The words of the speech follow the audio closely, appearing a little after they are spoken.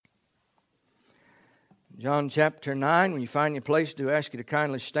John chapter 9. When you find your place, I do ask you to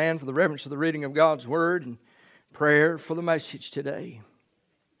kindly stand for the reverence of the reading of God's Word and prayer for the message today.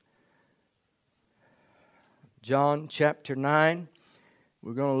 John chapter 9.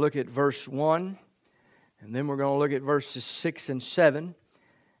 We're going to look at verse 1, and then we're going to look at verses 6 and 7.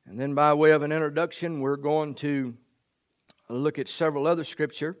 And then by way of an introduction, we're going to look at several other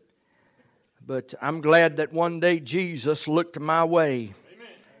scripture. But I'm glad that one day Jesus looked my way.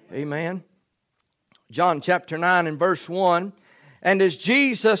 Amen. John chapter 9 and verse 1. And as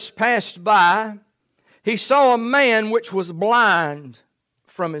Jesus passed by, he saw a man which was blind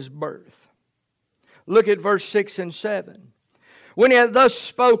from his birth. Look at verse 6 and 7. When he had thus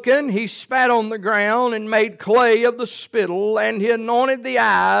spoken, he spat on the ground and made clay of the spittle, and he anointed the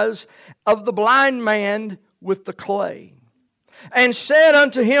eyes of the blind man with the clay, and said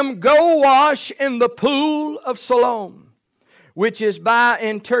unto him, Go wash in the pool of Siloam, which is by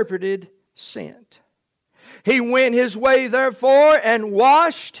interpreted sent. He went his way therefore and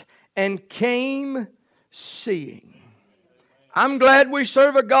washed and came seeing. I'm glad we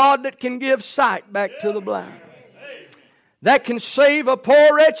serve a God that can give sight back to the blind, that can save a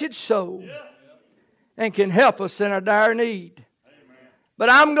poor wretched soul, and can help us in our dire need.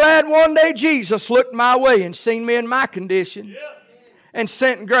 But I'm glad one day Jesus looked my way and seen me in my condition and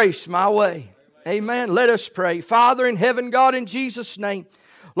sent grace my way. Amen. Let us pray. Father in heaven, God, in Jesus' name,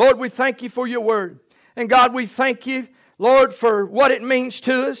 Lord, we thank you for your word. And God, we thank you, Lord, for what it means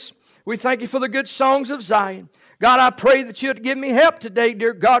to us. We thank you for the good songs of Zion. God, I pray that you'd give me help today,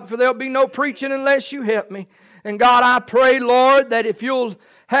 dear God, for there'll be no preaching unless you help me. And God, I pray, Lord, that if you'll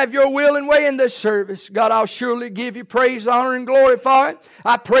have your will and way in this service, God, I'll surely give you praise, honor, and glory for it.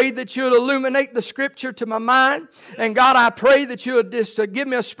 I pray that you'll illuminate the Scripture to my mind. And God, I pray that you'll just give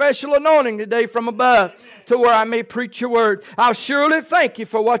me a special anointing today from above to where I may preach your word. I'll surely thank you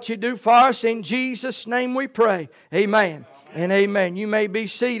for what you do for us. In Jesus' name we pray. Amen and amen. You may be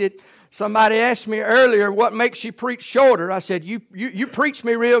seated. Somebody asked me earlier, what makes you preach shorter? I said, you preach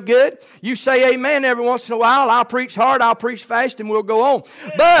me real good. You say amen every once in a while. I'll preach hard, I'll preach fast, and we'll go on.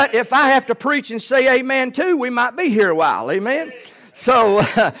 But if I have to preach and say amen too, we might be here a while. Amen? So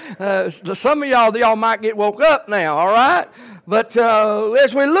some of y'all might get woke up now, all right? But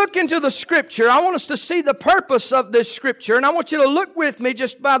as we look into the Scripture, I want us to see the purpose of this Scripture. And I want you to look with me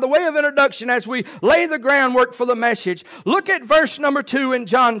just by the way of introduction as we lay the groundwork for the message. Look at verse number 2 in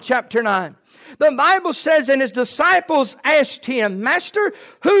John chapter 9. The Bible says, and his disciples asked him, Master,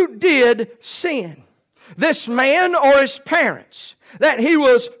 who did sin, this man or his parents, that he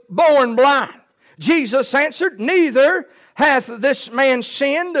was born blind? Jesus answered, Neither hath this man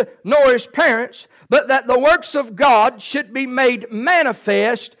sinned, nor his parents, but that the works of God should be made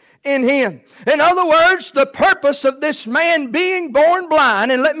manifest in him. In other words, the purpose of this man being born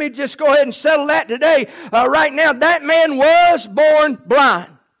blind, and let me just go ahead and settle that today, right now, that man was born blind.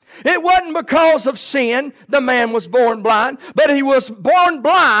 It wasn't because of sin the man was born blind, but he was born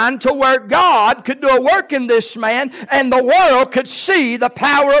blind to where God could do a work in this man and the world could see the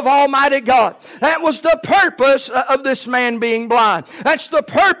power of Almighty God. That was the purpose of this man being blind. That's the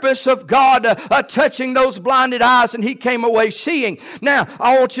purpose of God touching those blinded eyes, and he came away seeing. Now,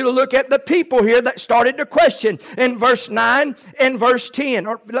 I want you to look at the people here that started to question in verse 9 and verse 10.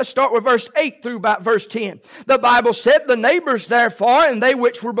 Or let's start with verse 8 through about verse 10. The Bible said, The neighbors therefore, and they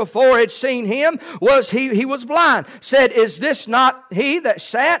which were before had seen him, he was blind, said, Is this not he that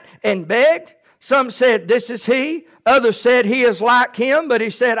sat and begged? Some said, This is he. Others said, He is like him. But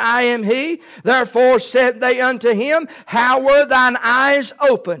he said, I am he. Therefore said they unto him, How were thine eyes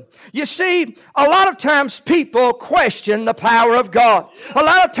open? You see, a lot of times people question the power of God. A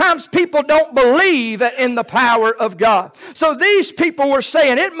lot of times people don't believe in the power of God. So these people were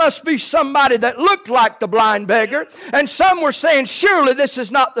saying, it must be somebody that looked like the blind beggar. And some were saying, surely this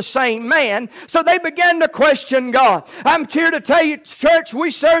is not the same man. So they began to question God. I'm here to tell you, church, we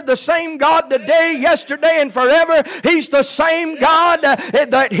serve the same God today, yesterday, and forever. He's the same God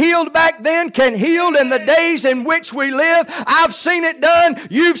that healed back then, can heal in the days in which we live. I've seen it done.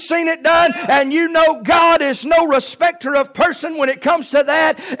 You've seen it done. And you know God is no respecter of person when it comes to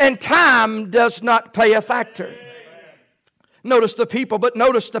that. And time does not play a factor. Notice the people, but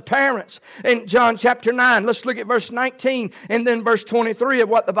notice the parents. In John chapter 9, let's look at verse 19 and then verse 23 of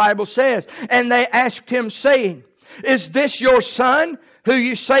what the Bible says. And they asked him, saying, Is this your son, who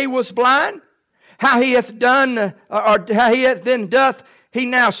you say was blind? How he hath done, or how he hath then doth he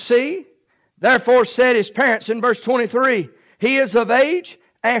now see? Therefore said his parents in verse 23, He is of age,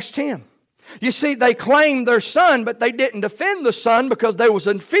 asked him. You see, they claimed their son, but they didn't defend the son because they was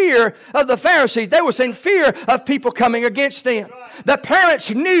in fear of the Pharisees. They was in fear of people coming against them. The parents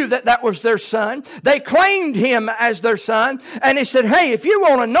knew that that was their son. They claimed him as their son. And he said, hey, if you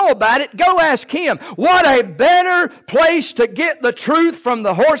want to know about it, go ask him. What a better place to get the truth from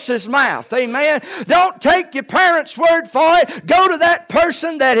the horse's mouth. Amen. Don't take your parents' word for it. Go to that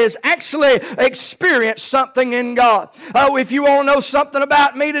person that has actually experienced something in God. If you want to know something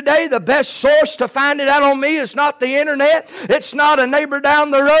about me today, the best source to find it out on me is not the internet. It's not a neighbor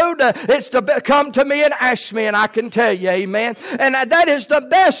down the road. It's to come to me and ask me, and I can tell you. Amen. And that is the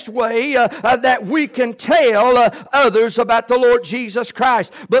best way that we can tell others about the Lord Jesus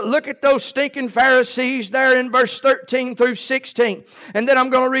Christ. But look at those stinking Pharisees there in verse 13 through 16. And then I'm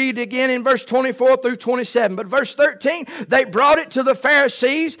going to read again in verse 24 through 27. But verse 13, they brought it to the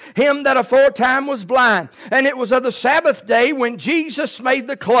Pharisees, him that aforetime was blind. And it was of the Sabbath day when Jesus made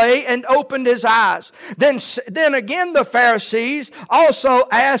the clay and opened his eyes. Then again the Pharisees also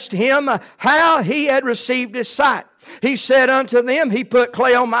asked him how he had received his sight. He said unto them, he put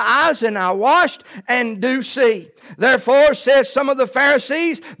clay on my eyes, and I washed, and do see. Therefore, says some of the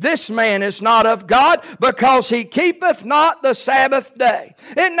Pharisees, this man is not of God, because he keepeth not the Sabbath day.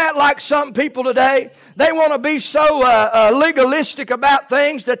 Isn't that like some people today? They want to be so legalistic about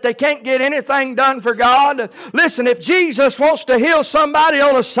things that they can't get anything done for God. Listen, if Jesus wants to heal somebody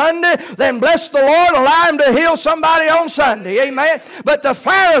on a Sunday, then bless the Lord, allow him to heal somebody on Sunday. Amen. But the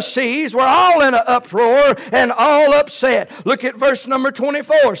Pharisees were all in an uproar and all upset. Look at verse number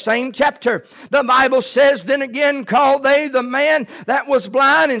 24, same chapter. The Bible says, then again called they the man that was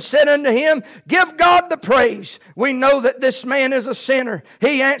blind and said unto him, give God the praise. We know that this man is a sinner.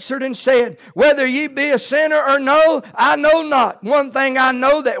 He answered and said, whether ye be a sinner or no, I know not. One thing I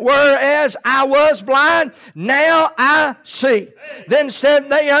know, that whereas I was blind, now I see. Then said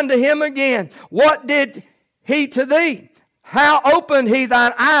they unto him again, what did he to thee? How opened he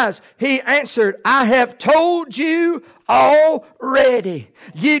thine eyes? He answered, I have told you already,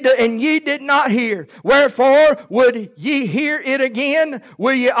 and ye did not hear. Wherefore would ye hear it again?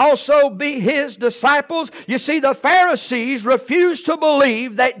 Will ye also be his disciples? You see, the Pharisees refused to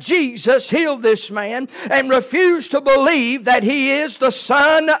believe that Jesus healed this man, and refused to believe that he is the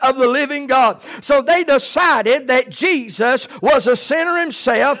Son of the living God. So they decided that Jesus was a sinner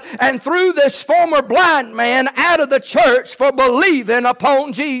himself, and threw this former blind man out of the church for believing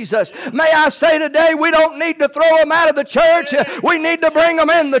upon Jesus. May I say today, we don't need to throw him out of the church. We need to bring them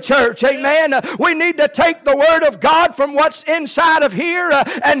in the church. Amen. We need to take the Word of God from what's inside of here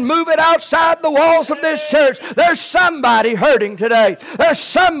and move it outside the walls of this church. There's somebody hurting today. There's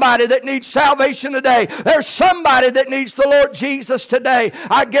somebody that needs salvation today. There's somebody that needs the Lord Jesus today.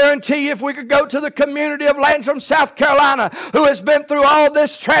 I guarantee you, if we could go to the community of Landrum, South Carolina, who has been through all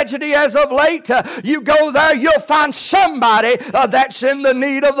this tragedy as of late, you go there, you'll find somebody that's in the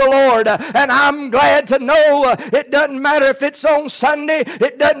need of the Lord. And I'm glad to know it doesn't matter if it's on Sunday,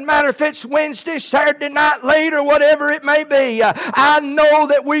 it doesn't matter if it's Wednesday, Saturday night late, or whatever it may be. I know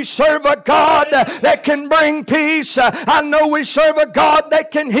that we serve a God that can bring peace. I know we serve a God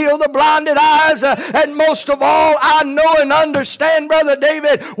that can heal the blinded eyes. And most of all, I know and understand, Brother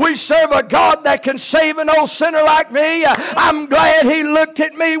David, we serve a God that can save an old sinner like me. I'm glad he looked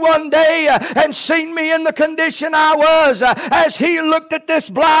at me one day and seen me in the condition I was, as he looked at this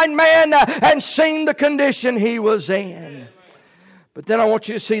blind man and seen the condition he was in. But then I want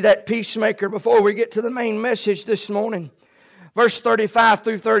you to see that peacemaker before we get to the main message this morning. Verse 35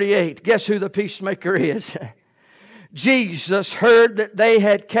 through 38. Guess who the peacemaker is? Jesus heard that they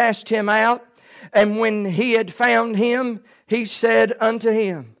had cast him out, and when he had found him, he said unto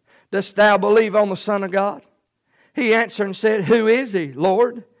him, dost thou believe on the Son of God? He answered and said, who is he,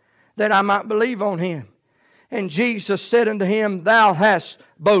 Lord, that I might believe on him? And Jesus said unto him, thou hast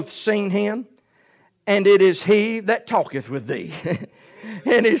both seen him, and it is he that talketh with thee.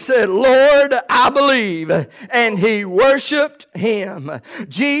 And he said, Lord, I believe. And he worshiped him.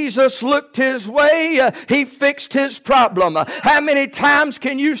 Jesus looked his way. He fixed his problem. How many times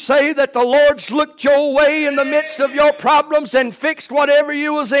can you say that the Lord's looked your way in the midst of your problems and fixed whatever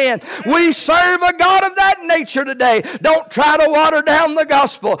you was in? We serve a God of that nature today. Don't try to water down the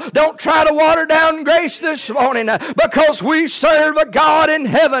gospel. Don't try to water down grace this morning, because we serve a God in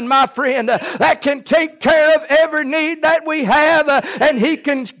heaven, my friend, that can take care of every need that we have. And he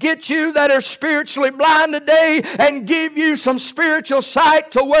can get you that are spiritually blind today and give you some spiritual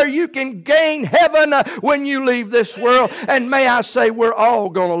sight to where you can gain heaven when you leave this world. And may I say, we're all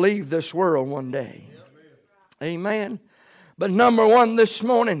going to leave this world one day. Amen. But number one this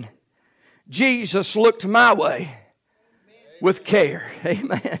morning, Jesus looked my way with care.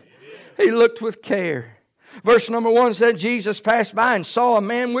 Amen. He looked with care. Verse number 1 said, Jesus passed by and saw a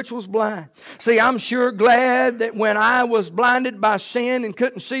man which was blind. See, I'm sure glad that when I was blinded by sin and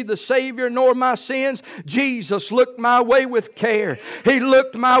couldn't see the Savior nor my sins, Jesus looked my way with care. He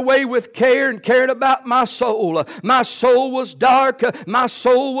looked my way with care and cared about my soul. My soul was dark. My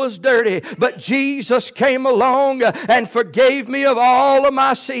soul was dirty. But Jesus came along and forgave me of all of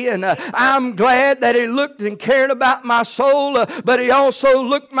my sin. I'm glad that He looked and cared about my soul, but He also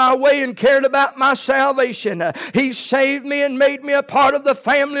looked my way and cared about my salvation. He saved me and made me a part of the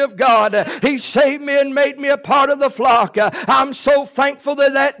family of God. He saved me and made me a part of the flock. I'm so thankful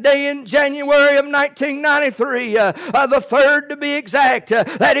that day in January of 1993, the 3rd to be exact,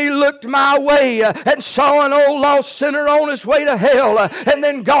 that He looked my way and saw an old lost sinner on his way to hell. And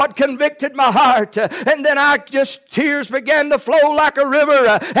then God convicted my heart. And then tears began to flow like a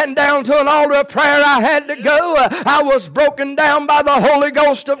river. And down to an altar of prayer I had to go. I was broken down by the Holy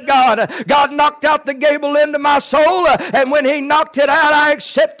Ghost of God. God knocked out the gable into my soul, and when He knocked it out, I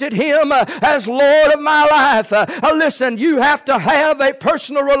accepted Him as Lord of my life. Listen, you have to have a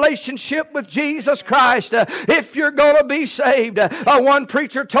personal relationship with Jesus Christ if you're going to be saved. One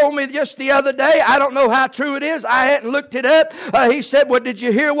preacher told me just the other day, I don't know how true it is, I hadn't looked it up. He said, well, did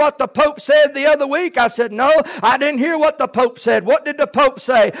you hear what the Pope said the other week? I said, no, I didn't hear what the Pope said. What did the Pope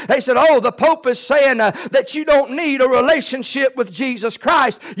say? They said, oh, the Pope is saying that you don't need a relationship with Jesus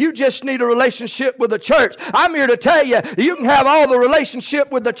Christ. You just need a relationship with the church. I'm here to tell you, you can have all the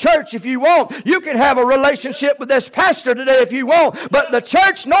relationship with the church if you want. You can have a relationship with this pastor today if you want. But the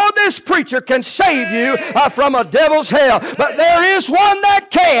church nor this preacher can save you from a devil's hell. But there is one that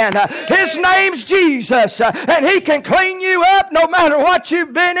can. His name's Jesus. And He can clean you up no matter what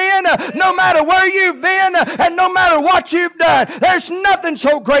you've been in, no matter where you've been, and no matter what you've done. There's nothing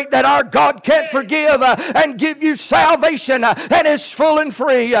so great that our God can't forgive and give you salvation and is full and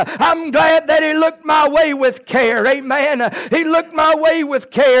free. I'm glad that He looked my way with care. Amen. He looked my way with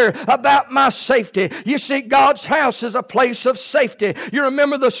care about my safety. You see, God's house is a place of safety. You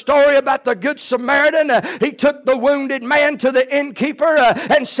remember the story about the Good Samaritan? He took the wounded man to the innkeeper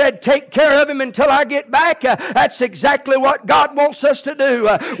and said, take care of him until I get back. That's exactly what God wants us to do.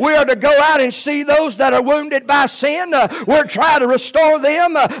 We are to go out and see those that are wounded by sin. We're trying to restore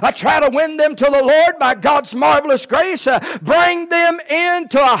them. Try to win them to the Lord by God's marvelous grace. Bring them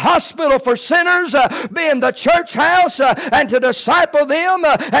into a hospital for sinners, be in the church house, and to disciple them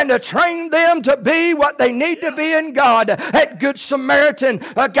and to train them to be what they need to be in God. That Good Samaritan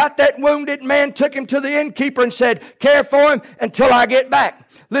got that wounded man, took him to the innkeeper and said, care for him until I get back.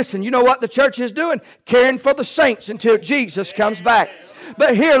 Listen, you know what the church is doing? Caring for the saints until Jesus comes back.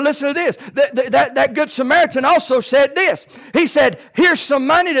 But here, listen to this. That Good Samaritan also said this. He said, here's some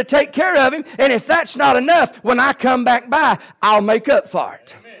money to take care of him, and if that's not enough, when I come back by, I'll make up for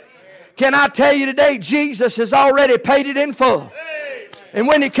it. Can I tell you today, Jesus has already paid it in full. And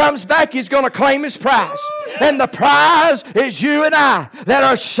when He comes back, He's going to claim His prize. And the prize is you and I that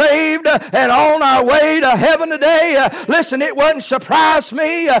are saved and on our way to heaven today. Listen, it wouldn't surprise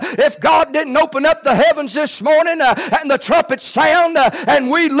me if God didn't open up the heavens this morning and the trumpets sound and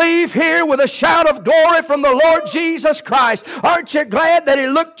we leave here with a shout of glory from the Lord Jesus Christ. Aren't you glad that He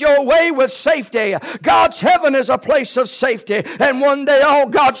looked your way with safety? God's heaven is a place of safety. And one day all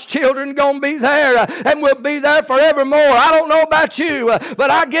God's children are going to be there and we'll be there forevermore. I don't know about you,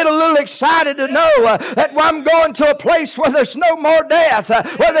 but I get a little excited to know that I'm going to a place where there's no more death,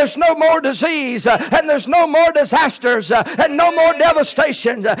 where there's no more disease, and there's no more disasters, and no more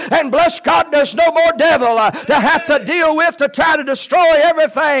devastations. And bless God, there's no more devil to have to deal with to try to destroy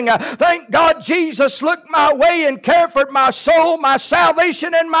everything. Thank God Jesus looked my way and cared for my soul, my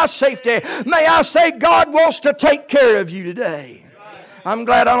salvation, and my safety. May I say, God wants to take care of you today. I'm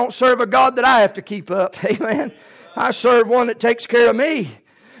glad I don't serve a God that I have to keep up. Amen. I serve one that takes care of me.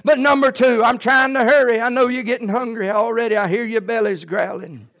 But number two, I'm trying to hurry. I know you're getting hungry already. I hear your bellies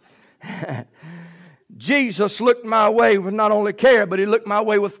growling. Jesus looked my way with not only care, but He looked my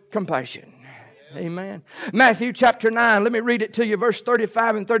way with compassion. Amen. Matthew chapter 9, let me read it to you, verse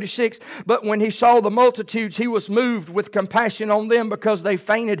 35 and 36. But when He saw the multitudes, He was moved with compassion on them because they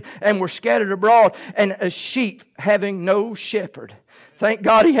fainted and were scattered abroad, and as sheep having no shepherd. Thank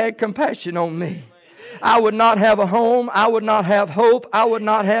God He had compassion on me. I would not have a home. I would not have hope. I would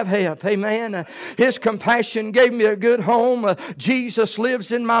not have help. Amen. His compassion gave me a good home. Jesus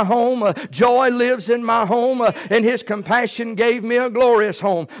lives in my home. Joy lives in my home. And His compassion gave me a glorious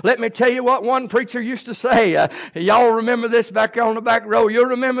home. Let me tell you what one preacher used to say. Y'all remember this back on the back row. You'll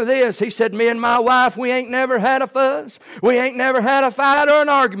remember this. He said, me and my wife, we ain't never had a fuss. We ain't never had a fight or an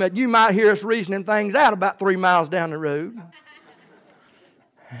argument. You might hear us reasoning things out about 3 miles down the road.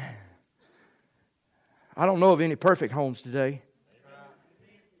 I don't know of any perfect homes today.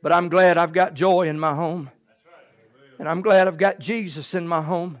 But I'm glad I've got joy in my home. And I'm glad I've got Jesus in my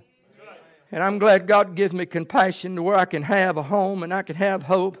home. And I'm glad God gives me compassion to where I can have a home and I can have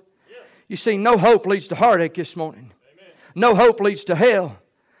hope. You see, no hope leads to heartache this morning. No hope leads to hell.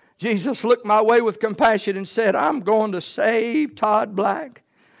 Jesus looked my way with compassion and said, I'm going to save Todd Black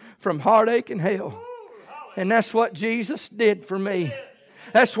from heartache and hell. And that's what Jesus did for me.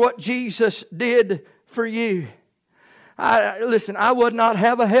 That's what Jesus did for you. Listen, I would not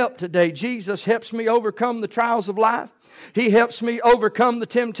have a help today. Jesus helps me overcome the trials of life. He helps me overcome the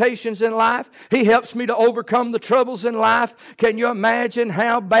temptations in life. He helps me to overcome the troubles in life. Can you imagine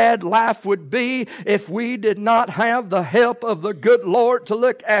how bad life would be if we did not have the help of the good Lord to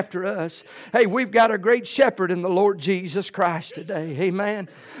look after us? Hey, we've got a great shepherd in the Lord Jesus Christ today. Amen.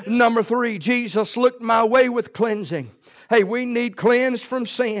 Number 3, Jesus looked my way with cleansing. Hey, we need cleansed from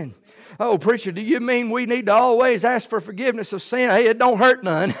sin. Oh, preacher, do you mean we need to always ask for forgiveness of sin? Hey, it don't hurt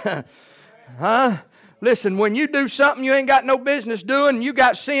none. Huh? Listen, when you do something you ain't got no business doing and you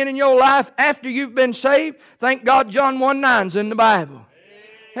got sin in your life after you've been saved, thank God John 1:9's in the Bible.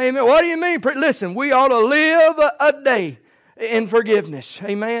 Amen. What do you mean? Listen, we ought to live a day in forgiveness.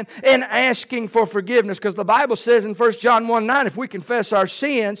 Amen. In asking for forgiveness. Because the Bible says in 1 John 1:9, if we confess our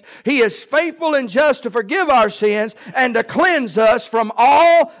sins, He is faithful and just to forgive our sins and to cleanse us from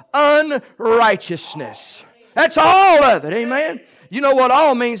all unrighteousness. That's all of it. Amen. You know what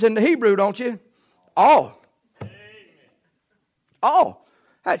all means in the Hebrew, don't you? All. All.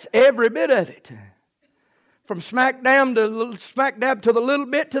 That's every bit of it. From smack dab to the little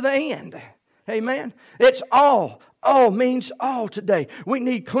bit to the end. Amen. It's all. All means all today. We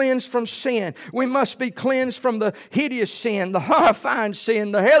need cleansed from sin. We must be cleansed from the hideous sin, the horrifying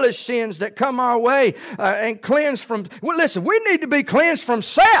sin, the hellish sins that come our way, and cleansed from... Well, listen, we need to be cleansed from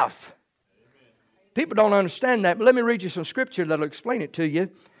self. People don't understand that, but let me read you some scripture that will explain it to you.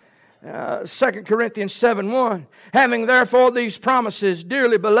 2 Corinthians 7:1. Having therefore these promises,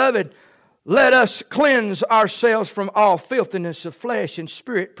 dearly beloved, let us cleanse ourselves from all filthiness of flesh and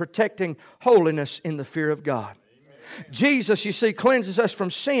spirit, protecting holiness in the fear of God. Jesus, you see, cleanses us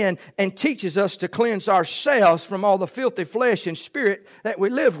from sin and teaches us to cleanse ourselves from all the filthy flesh and spirit that we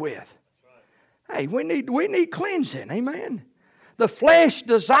live with. Hey, we need cleansing. Amen. The flesh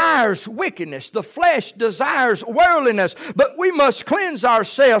desires wickedness. The flesh desires worldliness. But we must cleanse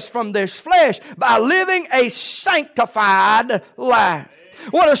ourselves from this flesh by living a sanctified life.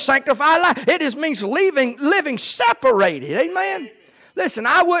 What a sanctified life. It just means living separated. Amen. Listen,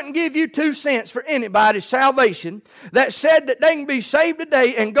 I wouldn't give you 2 cents for anybody's salvation that said that they can be saved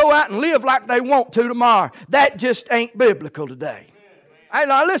today and go out and live like they want to tomorrow. That just ain't biblical today. Hey,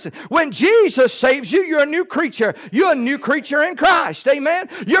 now listen, when Jesus saves you, you're a new creature. You're a new creature in Christ. Amen?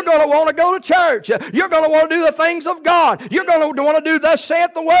 You're going to want to go to church. You're going to want to do the things of God. You're going to want to do thus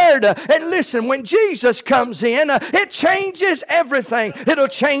saith the Word. And listen, when Jesus comes in, it changes everything. It'll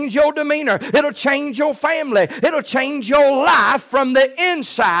change your demeanor. It'll change your family. It'll change your life from the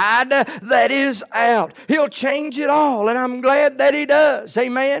inside that is out. He'll change it all, and I'm glad that He does.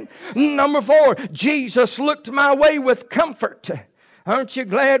 Amen? Number 4, Jesus looked my way with comfort. Aren't you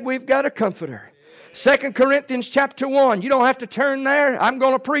glad we've got a comforter? 2 Corinthians chapter 1. You don't have to turn there. I'm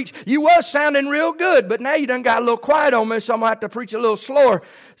going to preach. You was sounding real good, but now you done got a little quiet on me, so I'm going to have to preach a little slower.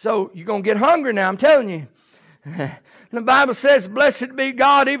 So you're going to get hungry now, I'm telling you. The Bible says, blessed be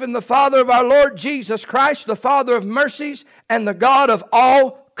God, even the Father of our Lord Jesus Christ, the Father of mercies and the God of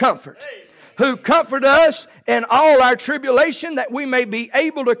all comfort, who comfort us in all our tribulation, that we may be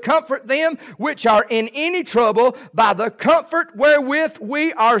able to comfort them which are in any trouble by the comfort wherewith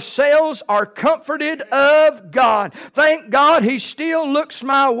we ourselves are comforted of God. Thank God He still looks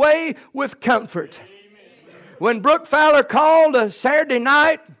my way with comfort. When Brooke Fowler called a Saturday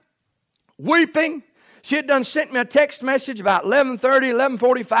night, weeping, she had done sent me a text message about 11:30,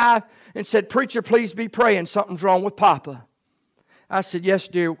 11:45, and said, preacher, please be praying. Something's wrong with Papa. I said, yes,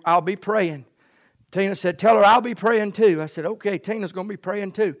 dear, I'll be praying. Tina said, tell her I'll be praying too. I said, okay, Tina's going to be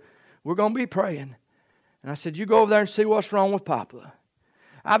praying too. We're going to be praying. And I said, you go over there and see what's wrong with Papa.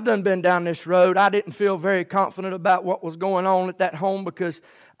 I've been down this road. I didn't feel very confident about what was going on at that home because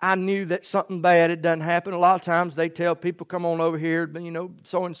I knew that something bad had done happen. A lot of times they tell people, come on over here, but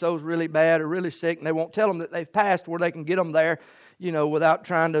so-and-so's really bad or really sick, and they won't tell them that they've passed where they can get them there, without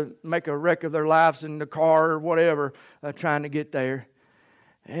trying to make a wreck of their lives in the car or whatever, trying to get there.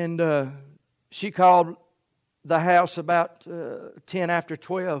 And she called the house about 10 after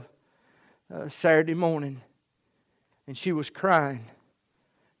 12 Saturday morning. And she was crying.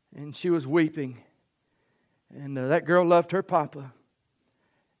 And she was weeping. And that girl loved her Papa.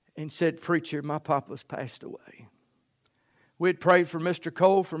 and said, "Preacher, my papa's passed away." We had prayed for Mr.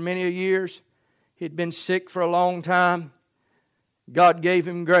 Cole for many years. He'd been sick for a long time. God gave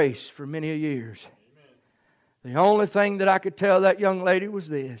him grace for many years. Amen. The only thing that I could tell that young lady was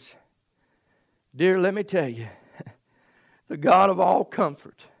this: "Dear, let me tell you, the God of all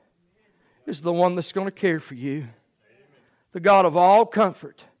comfort is the one that's going to care for you. The God of all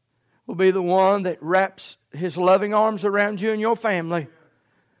comfort will be the one that wraps His loving arms around you and your family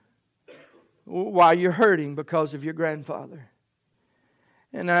while you're hurting because of your grandfather."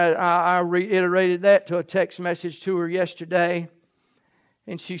 And I reiterated that to a text message to her yesterday.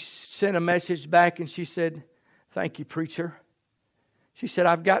 And she sent a message back and she said, "Thank you, preacher." She said,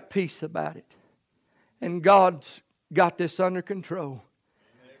 "I've got peace about it. And God's got this under control."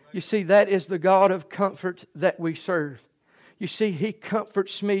 You see, that is the God of comfort that we serve. You see, He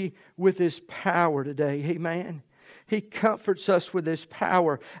comforts me with His power today. Amen. He comforts us with His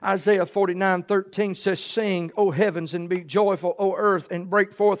power. Isaiah 49:13 says, "Sing, O heavens, and be joyful, O earth, and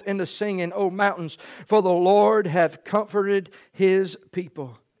break forth into singing, O mountains. For the Lord hath comforted His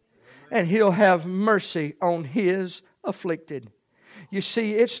people, and He'll have mercy on His afflicted." You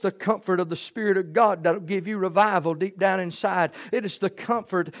see, it's the comfort of the Spirit of God that will give you revival deep down inside. It is the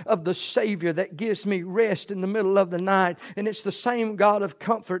comfort of the Savior that gives me rest in the middle of the night. And it's the same God of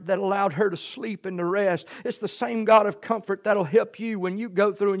comfort that allowed her to sleep and to rest. It's the same God of comfort that will help you when you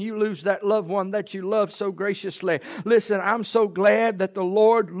go through and you lose that loved one that you love so graciously. Listen, I'm so glad that the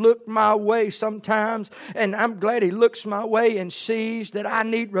Lord looked my way sometimes. And I'm glad He looks my way and sees that I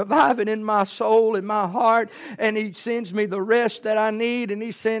need reviving in my soul and my heart. And He sends me the rest that I need, and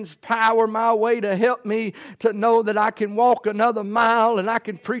He sends power my way to help me to know that I can walk another mile and I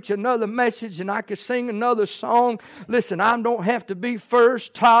can preach another message and I can sing another song. Listen, I don't have to be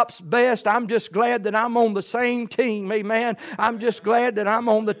first, tops, best. I'm just glad that I'm on the same team. Amen. I'm just glad that I'm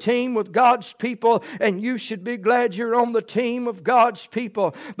on the team with God's people, and you should be glad you're on the team of God's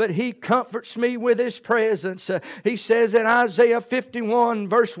people. But He comforts me with His presence. He says in Isaiah 51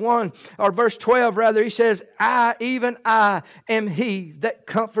 verse 1 or verse 12 rather, He says, even I am He that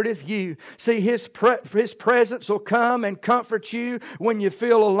comforteth you. See, His presence will come and comfort you when you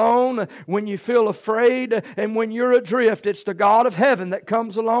feel alone, when you feel afraid, and when you're adrift. It's the God of heaven that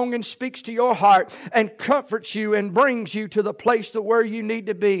comes along and speaks to your heart and comforts you and brings you to the place to where you need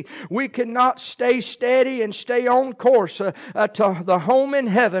to be. We cannot stay steady and stay on course to the home in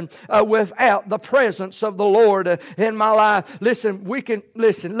heaven without the presence of the Lord in my life. Listen,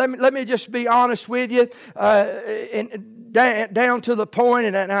 let me just be honest with you. Down to the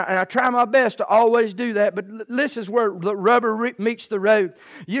point, and I try my best to always do that, but this is where the rubber meets the road.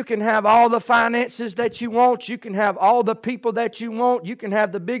 You can have all the finances that you want, you can have all the people that you want, you can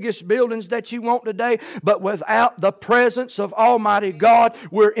have the biggest buildings that you want today, but without the presence of Almighty God,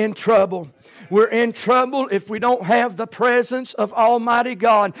 we're in trouble. We're in trouble if we don't have the presence of Almighty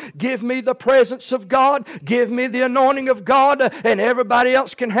God. Give me the presence of God. Give me the anointing of God. And everybody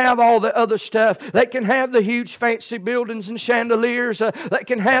else can have all the other stuff. They can have the huge fancy buildings and chandeliers. They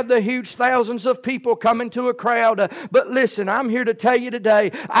can have the huge thousands of people coming to a crowd. But listen, I'm here to tell you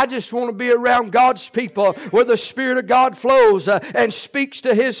today, I just want to be around God's people where the Spirit of God flows and speaks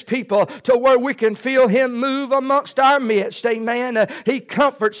to His people to where we can feel Him move amongst our midst. Amen. He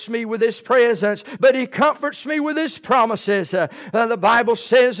comforts me with His presence, but He comforts me with His promises. The Bible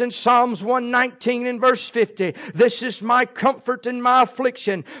says in Psalms 119 and verse 50, "This is my comfort in my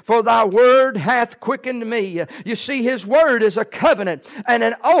affliction, for Thy word hath quickened me." You see, His word is a covenant and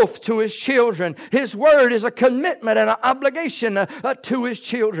an oath to His children. His word is a commitment and an obligation to His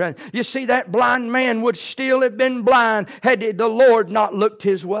children. You see, that blind man would still have been blind had the Lord not looked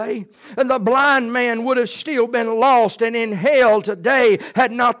his way. And the blind man would have still been lost and in hell today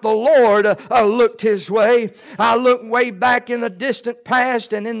had not the Lord looked his way. I look way back in the distant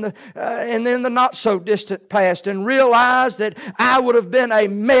past and in the not so distant past and realized that I would have been a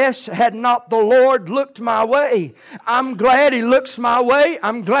mess had not the Lord looked my way. I'm glad He looks my way.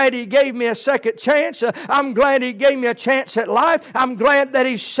 I'm glad He gave me a second chance. I'm glad He gave me a chance at life. I'm glad that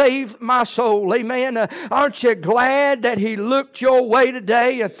He saved my soul. Amen. Aren't you glad that He looked your way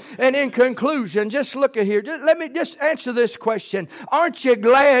today? And in conclusion, just look at here. Let me just answer this question. Aren't you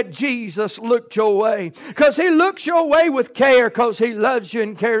glad Jesus looked your way? Because He looks your way with care because He loves you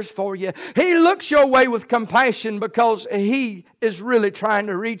and cares for you. He looks your way with compassion because He is really trying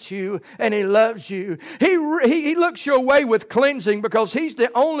to reach you, and He loves you. He looks your way with cleansing because He's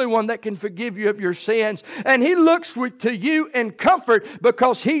the only one that can forgive you of your sins. And He looks to you in comfort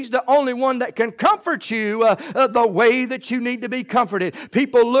because He's the only one that can comfort you the way that you need to be comforted.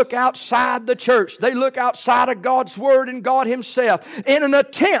 People look outside the church. They look outside of God's Word and God Himself in an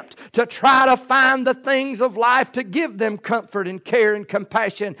attempt to try to find the things of life to give them comfort and care and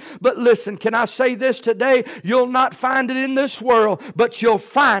compassion. But listen, can I say this today? You'll not find it in this world, but you'll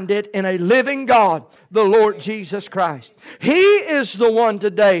find it in a living God, the Lord Jesus Christ. He is the one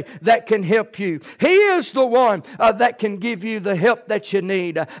today that can help you. He is the one that can give you the help that you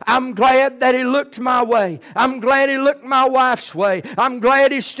need. I'm glad that He looked my way. I'm glad He looked my wife's way. I'm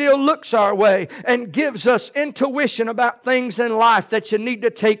glad He still looks our way and gives us intuition about things in life that you need to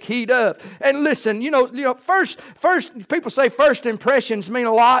take heed of. And listen, first people say first impressions mean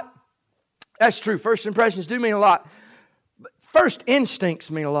a lot. That's true. First impressions do mean a lot. But first instincts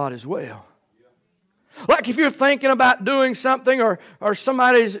mean a lot as well. Like if you're thinking about doing something or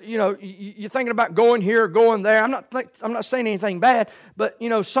somebody's, you're thinking about going here or going there. I'm not saying anything bad, but,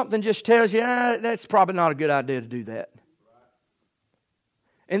 something just tells you, that's probably not a good idea to do that.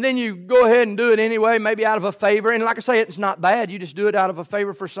 And then you go ahead and do it anyway, maybe out of a favor. And like I say, it's not bad. You just do it out of a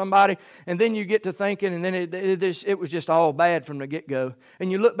favor for somebody. And then you get to thinking, and then it was just all bad from the get-go. And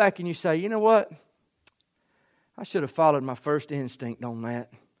you look back and you say, you know what? I should have followed my first instinct on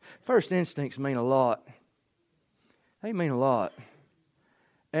that. First instincts mean a lot. They mean a lot.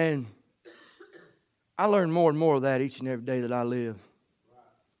 And I learn more and more of that each and every day that I live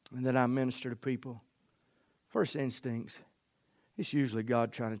and that I minister to people. First instincts. It's usually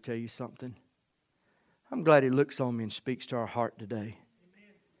God trying to tell you something. I'm glad He looks on me and speaks to our heart today.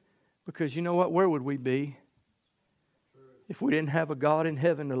 Because you know what? Where would we be if we didn't have a God in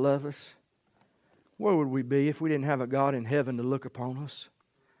heaven to love us? Where would we be if we didn't have a God in heaven to look upon us?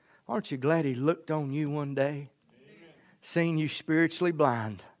 Aren't you glad He looked on you one day, seen you spiritually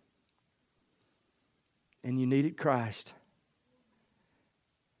blind, and you needed Christ?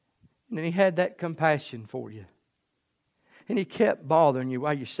 And then He had that compassion for you. And He kept bothering you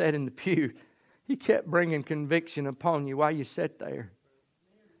while you sat in the pew. He kept bringing conviction upon you while you sat there.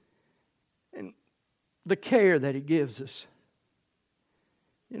 And the care that He gives us.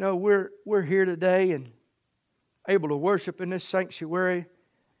 We're here today and able to worship in this sanctuary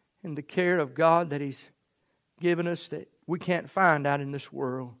in the care of God that He's given us that we can't find out in this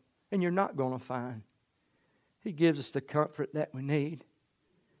world. And you're not going to find. He gives us the comfort that we need.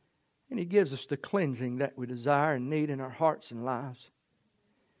 And He gives us the cleansing that we desire and need in our hearts and lives.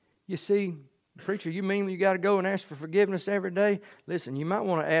 You see, preacher, you mean you got to go and ask for forgiveness every day? Listen, you might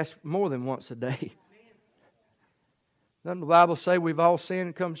want to ask more than once a day. Doesn't the Bible say we've all sinned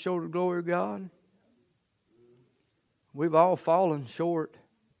and come short of the glory of God? We've all fallen short.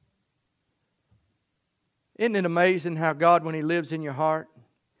 Isn't it amazing how God, when He lives in your heart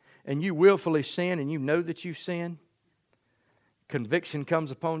and you willfully sin and you know that you sin, conviction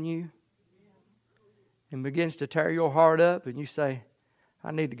comes upon you and begins to tear your heart up, and you say,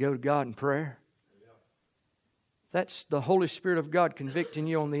 I need to go to God in prayer. That's the Holy Spirit of God convicting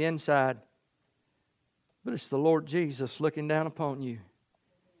you on the inside. But it's the Lord Jesus looking down upon you,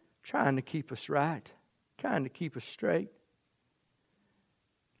 trying to keep us right, trying to keep us straight.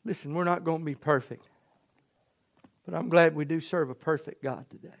 Listen, we're not going to be perfect, but I'm glad we do serve a perfect God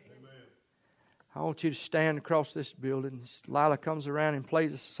today. Amen. I want you to stand across this building. Lila comes around and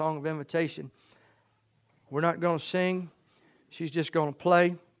plays us a song of invitation. We're not going to sing. She's just going to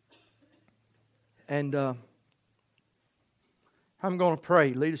play. And I'm going to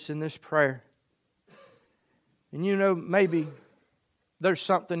pray. Lead us in this prayer. And maybe there's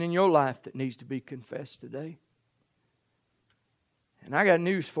something in your life that needs to be confessed today. And I got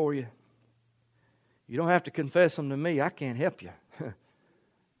news for you. You don't have to confess them to me. I can't help you.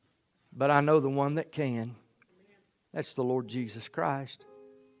 But I know the one that can. That's the Lord Jesus Christ.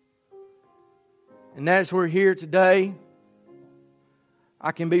 And as we're here today,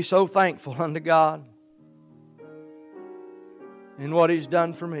 I can be so thankful unto God and what He's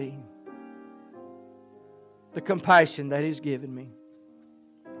done for me. The compassion that He's given me.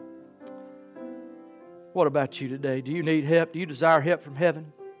 What about you today? Do you need help? Do you desire help from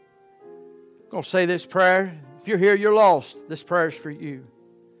heaven? I'm going to say this prayer. If you're here, you're lost. This prayer is for you.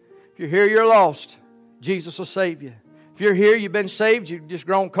 If you're here, you're lost. Jesus will save you. If you're here, you've been saved, you've just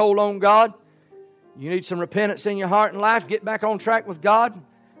grown cold on God, you need some repentance in your heart and life, get back on track with God,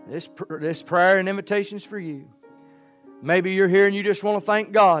 this prayer and invitation is for you. Maybe you're here and you just want to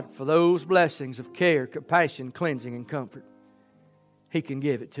thank God for those blessings of care, compassion, cleansing, and comfort. He can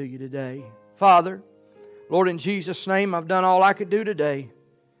give it to you today. Father, Lord, in Jesus' name, I've done all I could do today.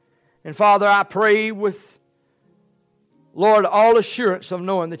 And Father, I pray with, Lord, all assurance of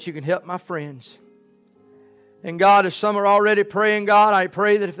knowing that You can help my friends. And God, as some are already praying, God, I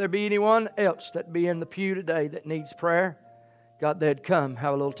pray that if there be anyone else that be in the pew today that needs prayer, God, they'd come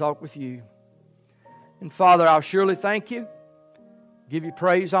have a little talk with You. And Father, I'll surely thank You, give You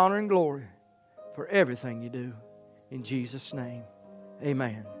praise, honor, and glory for everything You do. In Jesus' name,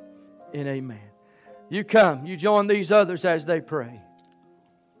 amen and amen. You come, you join these others as they pray.